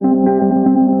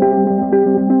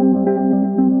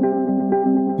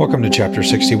Welcome to Chapter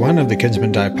 61 of the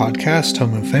Kinsmen Die podcast,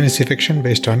 home of fantasy fiction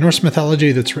based on Norse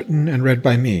mythology that's written and read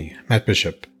by me, Matt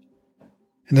Bishop.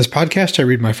 In this podcast, I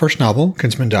read my first novel,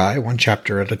 Kinsmen Die, one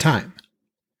chapter at a time.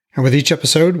 And with each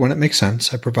episode, when it makes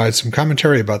sense, I provide some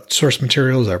commentary about the source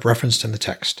materials I've referenced in the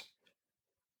text.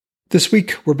 This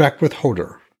week, we're back with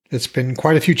Hodr. It's been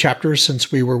quite a few chapters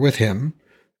since we were with him.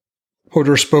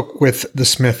 Hodr spoke with the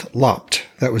smith Lopt.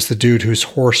 That was the dude whose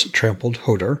horse trampled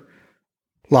Hodr.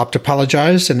 Lopt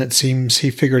apologized, and it seems he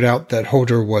figured out that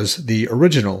Hodr was the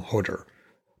original Hodr,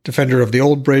 defender of the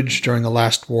old bridge during the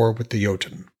last war with the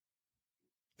Jotun.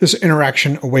 This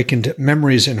interaction awakened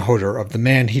memories in Hodr of the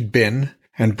man he'd been,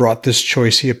 and brought this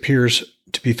choice he appears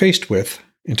to be faced with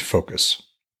into focus.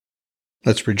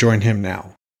 Let's rejoin him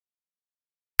now.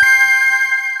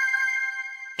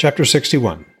 Chapter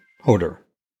 61, Hodr.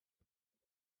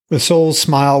 With Sol's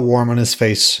smile warm on his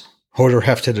face, Hodr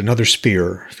hefted another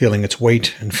spear, feeling its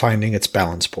weight and finding its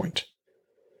balance point.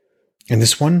 "And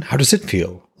this one, how does it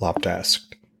feel?" Lopt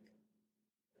asked.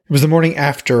 It was the morning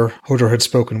after Hodr had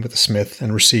spoken with the smith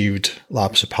and received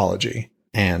Lopt's apology,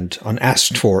 and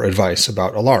unasked-for advice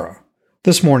about Alara.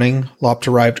 This morning, Lopt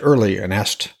arrived early and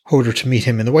asked Hodr to meet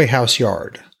him in the Wayhouse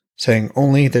yard, saying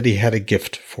only that he had a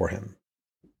gift for him.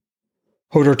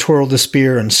 Hodr twirled the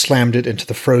spear and slammed it into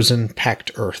the frozen,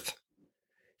 packed earth.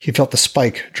 He felt the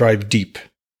spike drive deep.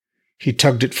 He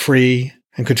tugged it free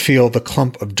and could feel the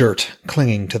clump of dirt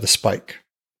clinging to the spike.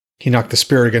 He knocked the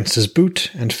spear against his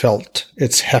boot and felt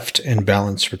its heft and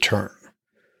balance return.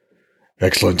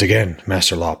 "Excellent again,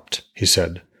 Master Lopt," he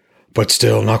said, "but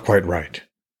still not quite right.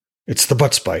 It's the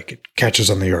butt spike. It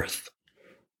catches on the earth."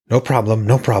 No problem,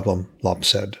 Lopt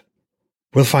said.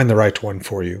 "We'll find the right one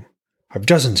for you. I've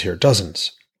dozens here,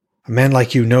 dozens. A man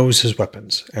like you knows his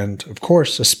weapons, and, of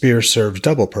course, a spear serves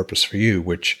double purpose for you,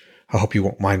 which I hope you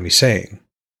won't mind me saying."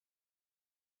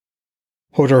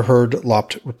 Hodr heard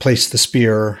Lopt replace the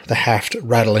spear, the haft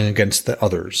rattling against the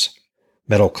others.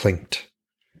 Metal clinked.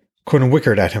 Quinn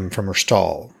wickered at him from her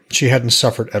stall. She hadn't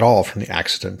suffered at all from the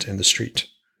accident in the street.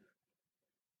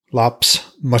 Lopt's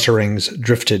mutterings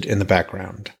drifted in the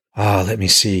background. Let me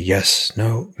see. Yes,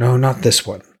 no, not this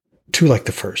one. Too like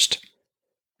the first.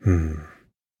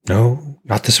 No,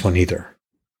 not this one either.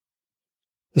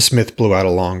 The smith blew out a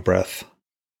long breath.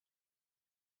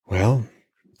 "Well,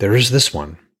 there is this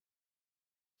one."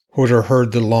 Hodr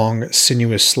heard the long,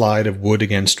 sinuous slide of wood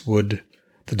against wood,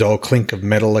 the dull clink of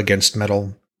metal against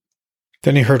metal.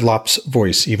 Then he heard Lopt's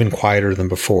voice, even quieter than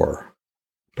before.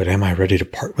 "But am I ready to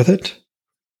part with it?"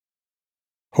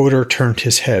 Hodr turned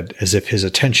his head as if his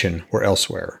attention were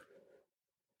elsewhere.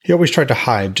 He always tried to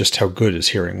hide just how good his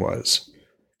hearing was.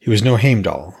 He was no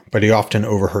Heimdall, but he often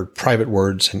overheard private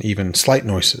words and even slight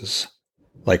noises,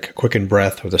 like quickened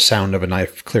breath or the sound of a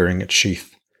knife clearing its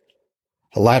sheath.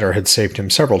 The latter had saved him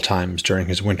several times during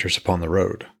his winters upon the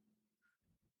road.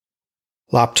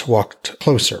 Lopt walked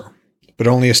closer, but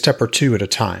only a step or two at a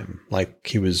time, like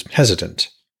he was hesitant.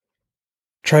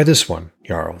 "Try this one,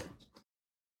 Jarl."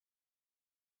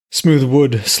 Smooth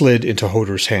wood slid into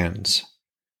Hodr's hands.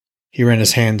 He ran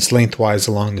his hands lengthwise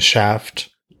along the shaft,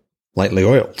 lightly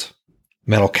oiled.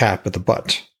 Metal cap at the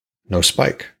butt. No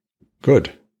spike.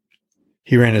 Good.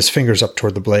 He ran his fingers up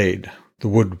toward the blade. The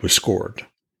wood was scored.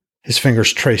 His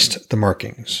fingers traced the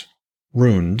markings.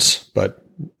 Runes, but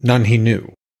none he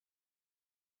knew.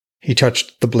 He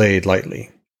touched the blade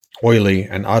lightly, oily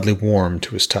and oddly warm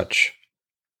to his touch.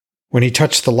 When he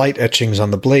touched the light etchings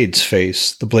on the blade's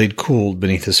face, the blade cooled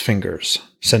beneath his fingers,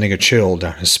 sending a chill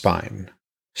down his spine.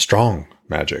 Strong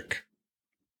magic.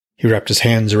 He wrapped his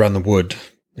hands around the wood.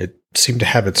 It seemed to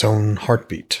have its own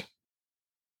heartbeat.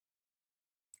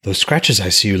 "Those scratches I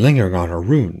see you lingering on are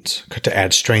runes, cut to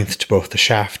add strength to both the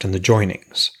shaft and the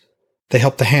joinings. They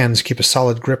help the hands keep a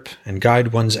solid grip and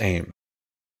guide one's aim.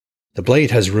 The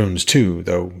blade has runes too,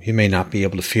 though you may not be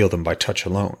able to feel them by touch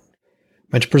alone,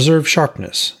 meant to preserve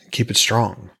sharpness, keep it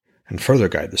strong, and further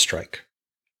guide the strike.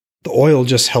 The oil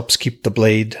just helps keep the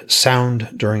blade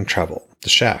sound during travel, the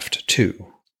shaft too.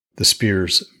 The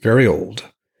spear's very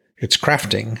old. Its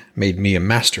crafting made me a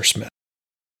master smith."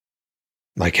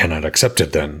 "I cannot accept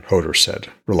it then," Hodr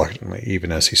said, reluctantly,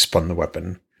 even as he spun the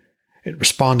weapon. It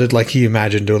responded like he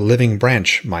imagined a living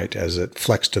branch might as it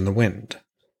flexed in the wind.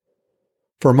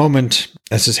 For a moment,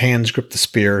 as his hands gripped the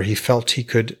spear, he felt he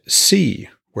could see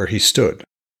where he stood.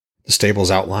 The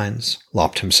stable's outlines,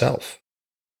 Lopt himself.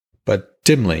 But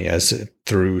dimly as it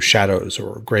threw shadows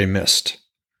or gray mist.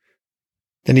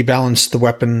 Then he balanced the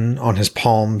weapon on his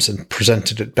palms and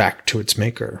presented it back to its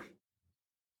maker.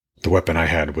 "The weapon I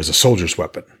had was a soldier's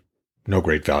weapon. No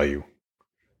great value."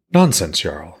 "Nonsense,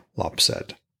 Jarl," Lopt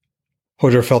said.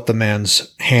 Hodr felt the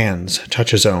man's hands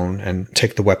touch his own and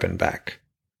take the weapon back.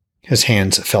 His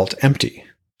hands felt empty,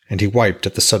 and he wiped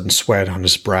at the sudden sweat on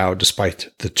his brow despite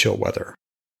the chill weather.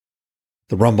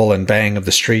 The rumble and bang of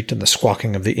the street and the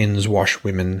squawking of the inn's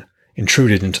washwomen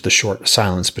intruded into the short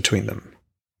silence between them.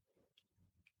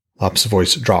 Lopt's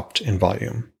voice dropped in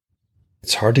volume.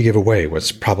 It's hard to give away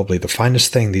what's probably the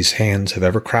finest thing these hands have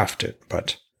ever crafted,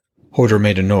 but... Hodr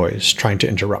made a noise, trying to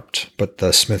interrupt, but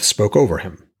the smith spoke over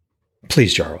him.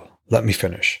 Please, Jarl, let me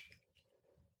finish.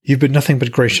 You've been nothing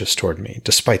but gracious toward me,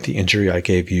 despite the injury I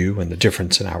gave you and the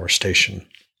difference in our station.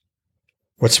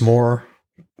 What's more,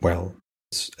 well,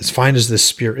 as fine as this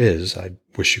spear is, I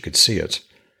wish you could see it.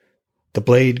 The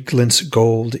blade glints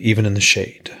gold even in the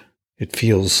shade. It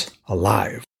feels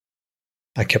alive.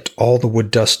 I kept all the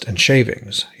wood dust and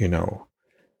shavings,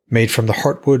 made from the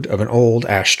heartwood of an old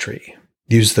ash tree.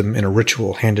 Used them in a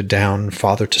ritual handed down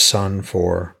father to son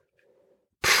for,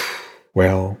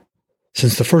 well,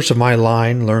 since the first of my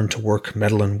line learned to work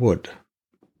metal and wood.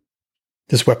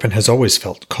 This weapon has always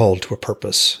felt called to a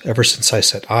purpose, ever since I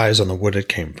set eyes on the wood it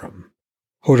came from.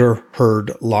 Hodr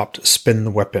heard Lopt spin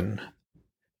the weapon.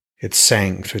 It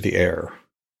sang through the air.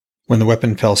 When the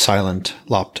weapon fell silent,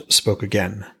 Lopt spoke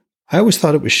again. I always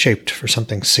thought it was shaped for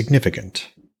something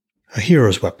significant. A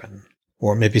hero's weapon,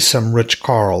 or maybe some rich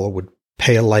carl would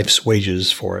pay a life's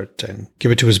wages for it and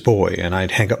give it to his boy, and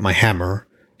I'd hang up my hammer,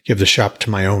 give the shop to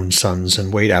my own sons,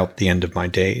 and wait out the end of my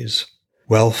days,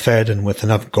 well fed and with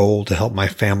enough gold to help my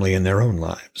family in their own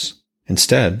lives.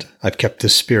 Instead, I've kept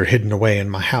this spear hidden away in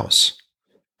my house.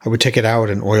 I would take it out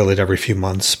and oil it every few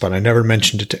months, but I never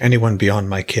mentioned it to anyone beyond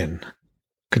my kin.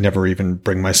 Could never even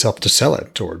bring myself to sell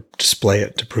it or display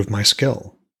it to prove my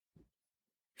skill.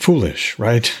 Foolish,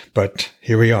 right? But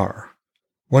here we are.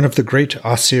 One of the great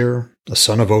Aesir, the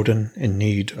son of Odin, in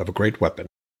need of a great weapon.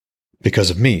 Because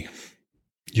of me.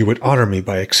 You would honor me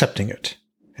by accepting it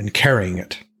and carrying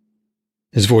it.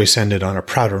 His voice ended on a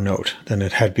prouder note than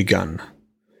it had begun.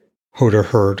 Hodr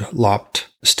heard Lopt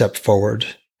step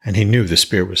forward, and he knew the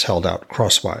spear was held out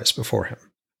crosswise before him.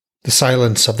 The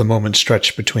silence of the moment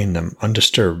stretched between them,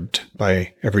 undisturbed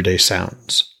by everyday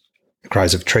sounds. The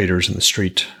cries of traders in the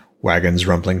street, wagons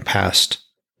rumbling past,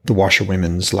 the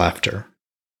washerwomen's laughter.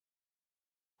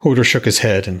 Hodr shook his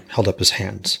head and held up his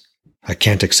hands. I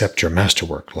can't accept your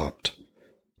masterwork, Lopt,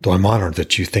 though I'm honored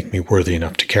that you think me worthy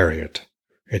enough to carry it.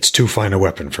 It's too fine a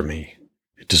weapon for me.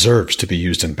 It deserves to be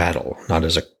used in battle, not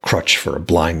as a crutch for a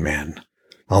blind man.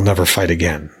 I'll never fight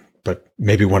again, but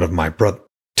maybe one of my brothers...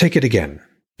 Take it again.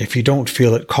 If you don't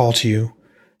feel it call to you,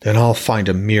 then I'll find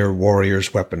a mere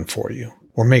warrior's weapon for you,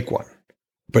 or make one.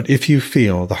 But if you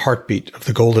feel the heartbeat of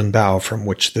the golden bough from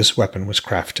which this weapon was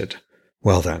crafted,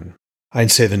 well then,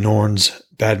 I'd say the Norns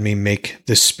bade me make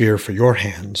this spear for your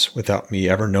hands without me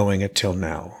ever knowing it till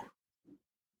now.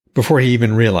 Before he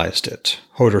even realized it,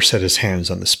 Hodr set his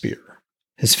hands on the spear.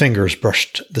 His fingers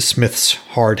brushed the smith's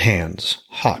hard hands,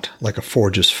 hot like a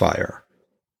forge's fire.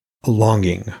 A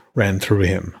longing ran through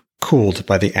him, cooled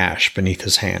by the ash beneath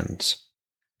his hands.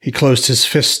 He closed his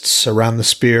fists around the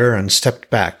spear and stepped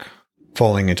back,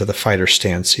 falling into the fighter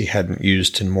stance he hadn't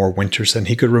used in more winters than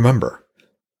he could remember.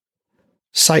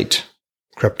 Sight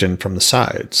crept in from the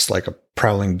sides like a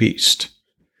prowling beast.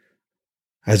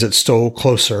 As it stole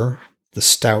closer, the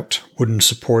stout wooden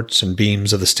supports and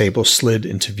beams of the stable slid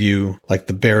into view like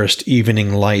the barest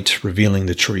evening light revealing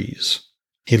the trees.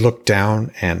 He looked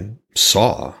down and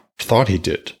thought he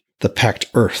did, the packed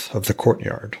earth of the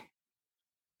courtyard.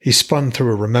 He spun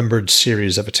through a remembered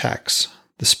series of attacks.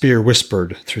 The spear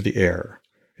whispered through the air.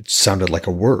 It sounded like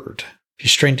a word. He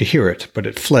strained to hear it, but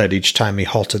it fled each time he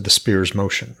halted the spear's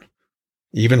motion.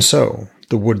 Even so,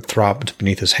 the wood throbbed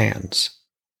beneath his hands.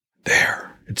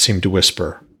 There, it seemed to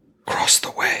whisper, cross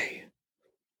the way.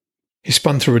 He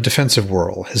spun through a defensive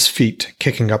whirl, his feet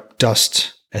kicking up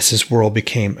dust as his whirl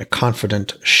became a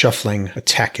confident, shuffling,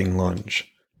 attacking lunge.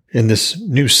 In this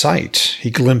new sight, he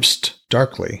glimpsed,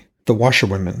 darkly, the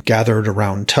washerwomen gathered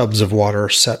around tubs of water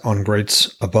set on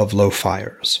grates above low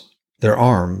fires. Their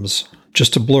arms,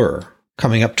 just a blur,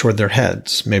 coming up toward their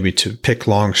heads, maybe to pick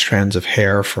long strands of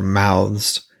hair from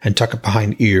mouths and tuck it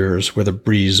behind ears where the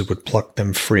breeze would pluck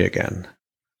them free again.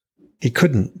 He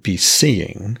couldn't be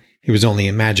seeing, he was only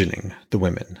imagining the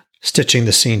women, stitching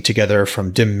the scene together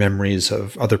from dim memories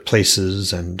of other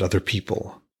places and other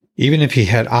people. Even if he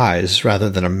had eyes rather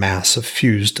than a mass of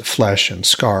fused flesh and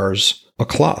scars, a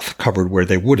cloth covered where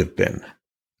they would have been.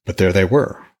 But there they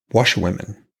were,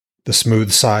 washerwomen, the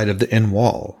smooth side of the inn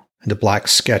wall, and a black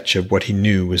sketch of what he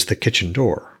knew was the kitchen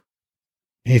door.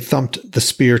 He thumped the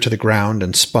spear to the ground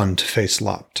and spun to face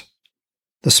Lopt.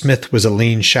 The smith was a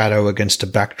lean shadow against a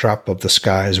backdrop of the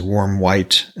sky's warm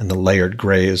white and the layered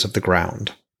grays of the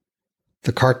ground.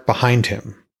 The cart behind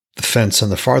him, the fence in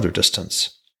the farther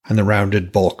distance, and the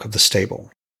rounded bulk of the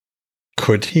stable.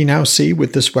 Could he now see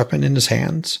with this weapon in his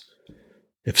hands?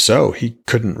 If so, he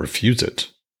couldn't refuse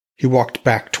it. He walked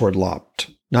back toward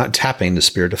Lopt, not tapping the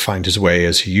spear to find his way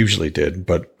as he usually did,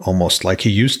 but almost like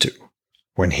he used to,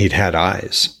 when he'd had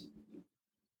eyes.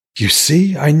 "You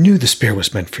see, I knew the spear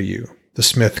was meant for you." The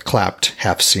smith clapped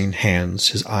half-seen hands,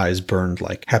 his eyes burned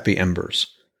like happy embers.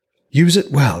 "Use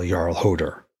it well, Jarl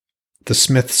Hodr." The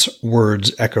smith's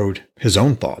words echoed his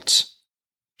own thoughts.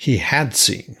 He had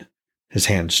seen. His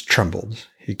hands trembled.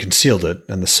 He concealed it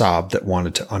and the sob that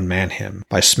wanted to unman him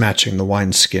by snatching the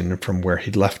wineskin from where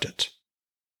he'd left it.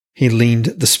 He leaned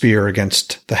the spear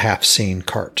against the half-seen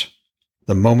cart.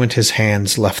 The moment his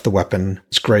hands left the weapon,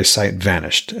 his gray sight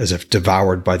vanished, as if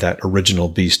devoured by that original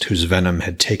beast whose venom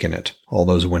had taken it all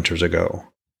those winters ago.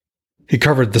 He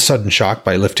covered the sudden shock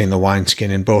by lifting the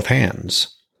wineskin in both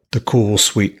hands. The cool,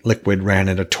 sweet liquid ran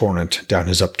in a torrent down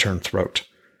his upturned throat.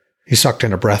 He sucked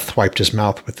in a breath, wiped his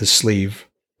mouth with his sleeve.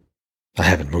 "I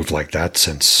haven't moved like that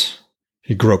since."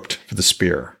 He groped for the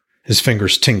spear. His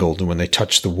fingers tingled when they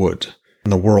touched the wood,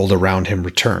 and the world around him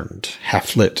returned,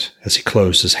 half-lit, as he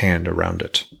closed his hand around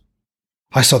it.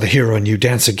 "I saw the hero in you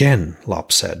dance again,"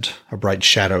 Lopt said. A bright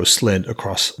shadow slid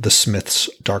across the smith's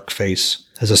dark face,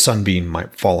 as a sunbeam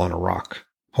might fall on a rock.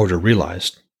 Hodr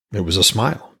realized it was a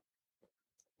smile.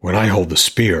 "When I hold the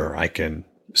spear, I can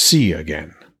see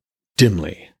again,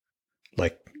 dimly,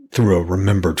 like through a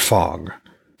remembered fog.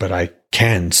 But I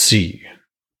can see."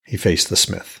 He faced the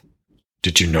smith.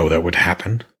 "Did you know that would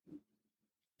happen?"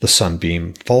 The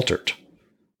sunbeam faltered.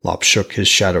 Lopt shook his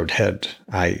shadowed head.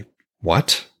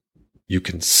 What? You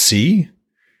can see?"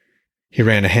 He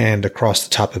ran a hand across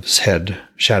the top of his head,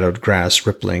 shadowed grass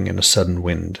rippling in a sudden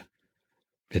wind.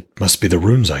 "It must be the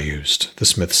runes I used," the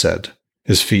smith said,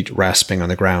 his feet rasping on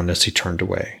the ground as he turned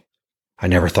away. "I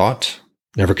never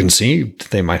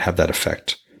conceived they might have that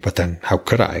effect. But then how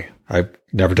could I? I've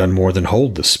never done more than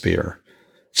hold the spear.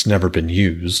 It's never been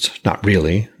used. Not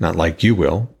really. Not like you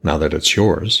will, now that it's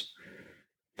yours."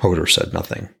 Hodr said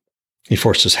nothing. He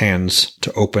forced his hands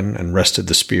to open and rested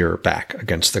the spear back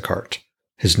against the cart.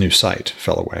 His new sight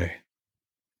fell away.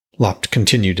 Lopt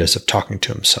continued as if talking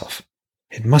to himself.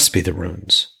 "It must be the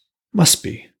runes. Must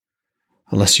be.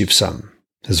 Unless you've some,"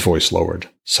 his voice lowered,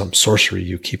 "some sorcery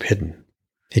you keep hidden."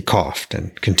 He coughed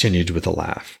and continued with a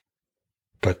laugh.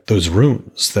 "But those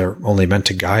runes, they're only meant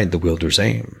to guide the wielder's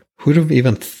aim. Who'd have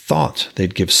even thought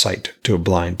they'd give sight to a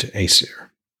blind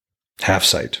Aesir?" "Half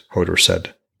sight," Hodr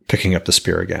said, picking up the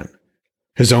spear again.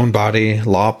 His own body,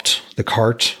 Lopt, the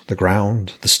cart, the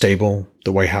ground, the stable,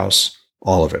 the wayhouse,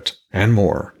 all of it, and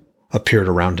more, appeared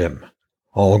around him.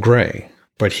 All gray,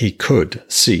 but he could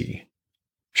see.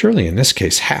 "Surely in this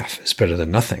case half is better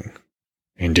than nothing."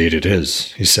 "Indeed it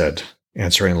is," he said,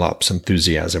 answering Lopt's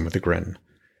enthusiasm with a grin.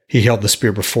 He held the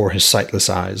spear before his sightless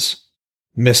eyes.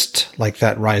 Mist, like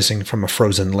that rising from a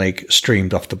frozen lake,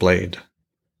 streamed off the blade.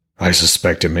 "I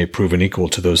suspect it may prove an equal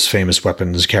to those famous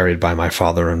weapons carried by my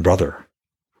father and brother.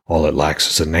 All it lacks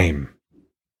is a name."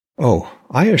 "Oh,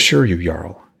 I assure you,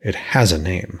 Jarl, it has a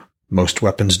name. Most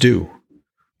weapons do.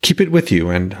 Keep it with you,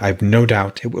 and I've no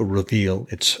doubt it will reveal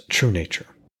its true nature."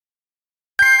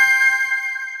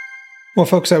 Well,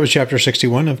 folks, that was Chapter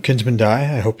 61 of Kinsmen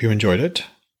Die. I hope you enjoyed it.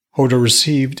 Hodr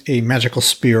received a magical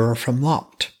spear from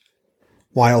Lopt.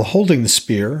 While holding the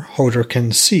spear, Hodr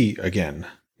can see again.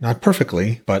 Not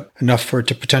perfectly, but enough for it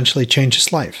to potentially change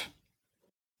his life.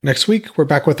 Next week, we're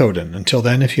back with Odin. Until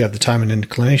then, if you have the time and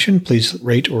inclination, please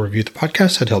rate or review the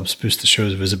podcast. It helps boost the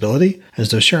show's visibility, as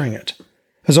does sharing it.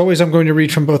 As always, I'm going to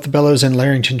read from both the Bellows and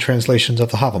Larrington translations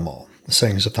of the Havamal, the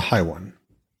sayings of the High One.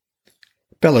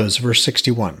 Bellows, verse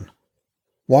 61.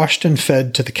 "Washed and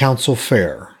fed to the council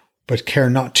fair, but care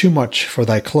not too much for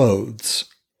thy clothes.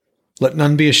 Let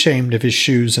none be ashamed of his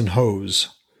shoes and hose,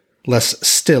 less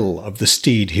still of the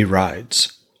steed he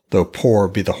rides, though poor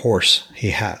be the horse he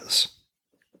has."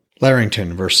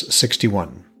 Larrington, verse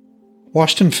 61.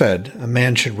 "Washed and fed, a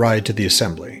man should ride to the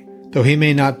assembly, though he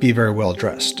may not be very well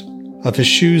dressed. Of his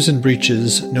shoes and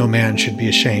breeches no man should be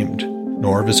ashamed,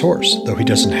 nor of his horse, though he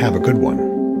doesn't have a good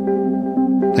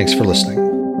one." Thanks for listening.